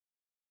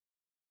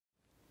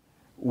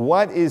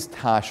What is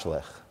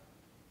Tashlich?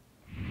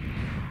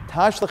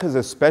 Tashlich is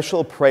a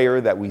special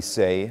prayer that we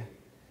say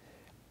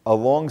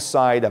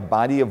alongside a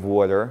body of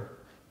water,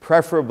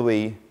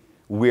 preferably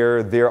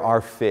where there are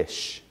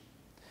fish.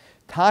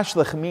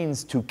 Tashlich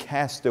means to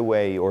cast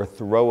away or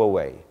throw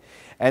away.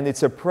 And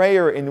it's a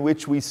prayer in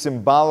which we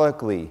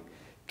symbolically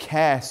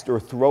cast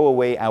or throw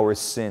away our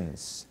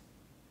sins.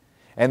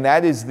 And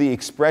that is the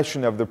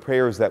expression of the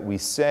prayers that we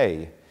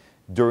say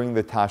during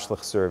the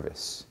Tashlich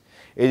service.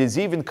 It is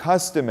even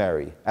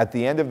customary at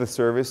the end of the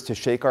service to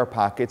shake our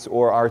pockets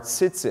or our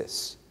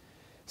tzitzis,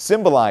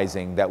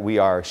 symbolizing that we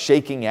are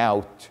shaking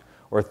out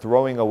or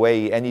throwing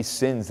away any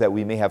sins that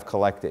we may have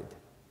collected.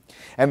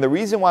 And the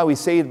reason why we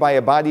say it by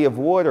a body of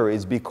water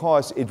is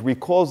because it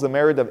recalls the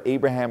merit of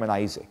Abraham and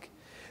Isaac.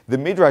 The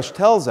Midrash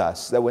tells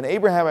us that when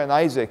Abraham and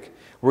Isaac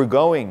were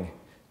going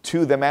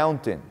to the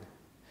mountain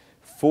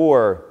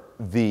for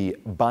the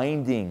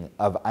binding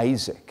of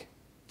Isaac,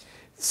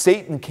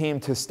 Satan came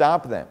to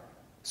stop them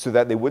so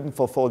that they wouldn't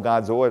fulfill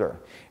God's order.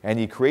 And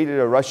he created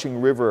a rushing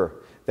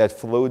river that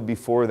flowed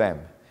before them.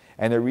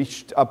 And it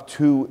reached up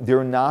to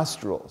their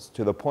nostrils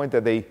to the point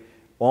that they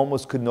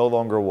almost could no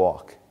longer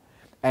walk.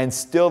 And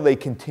still they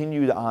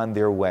continued on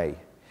their way.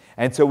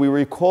 And so we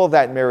recall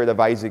that merit of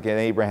Isaac and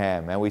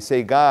Abraham. And we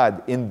say,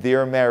 God, in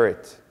their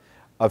merit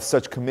of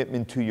such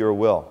commitment to your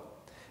will,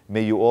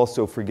 may you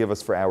also forgive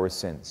us for our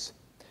sins.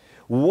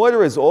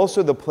 Water is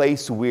also the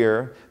place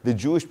where the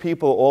Jewish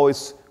people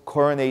always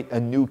coronate a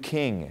new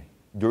king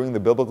during the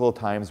biblical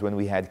times when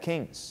we had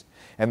kings.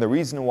 And the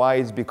reason why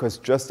is because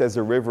just as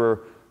a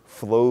river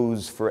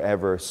flows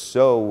forever,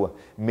 so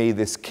may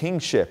this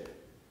kingship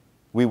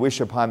we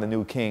wish upon the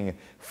new king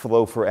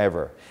flow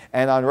forever.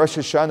 And on Rosh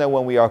Hashanah,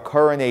 when we are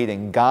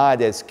coronating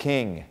God as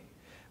king,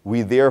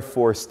 we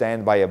therefore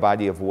stand by a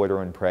body of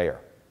water in prayer.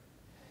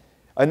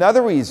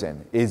 Another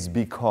reason is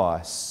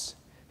because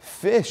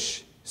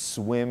fish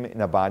swim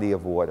in a body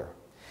of water.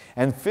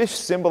 And fish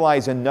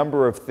symbolize a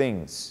number of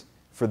things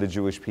for the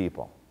Jewish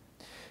people.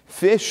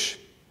 Fish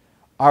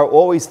are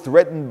always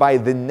threatened by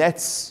the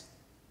nets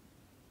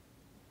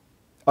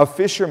of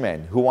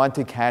fishermen who want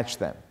to catch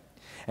them.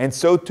 And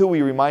so too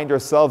we remind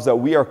ourselves that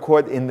we are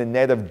caught in the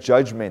net of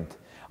judgment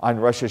on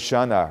Rosh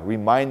Hashanah,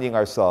 reminding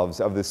ourselves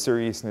of the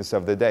seriousness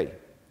of the day.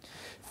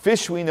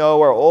 Fish, we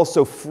know, are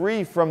also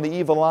free from the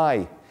evil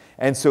eye.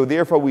 And so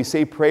therefore we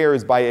say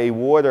prayers by a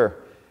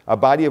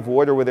body of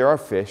water where there are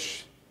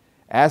fish,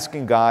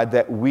 asking God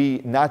that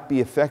we not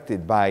be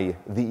affected by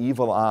the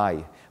evil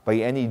eye, by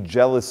any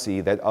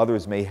jealousy that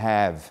others may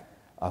have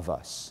of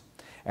us.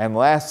 And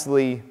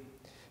lastly,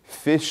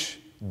 fish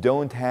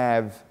don't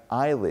have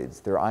eyelids.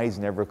 Their eyes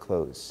never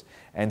close.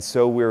 And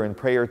so we're in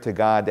prayer to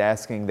God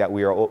asking that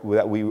we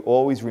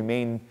always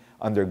remain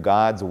under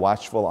God's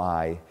watchful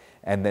eye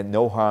and that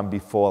no harm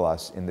befall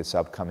us in this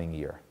upcoming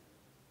year.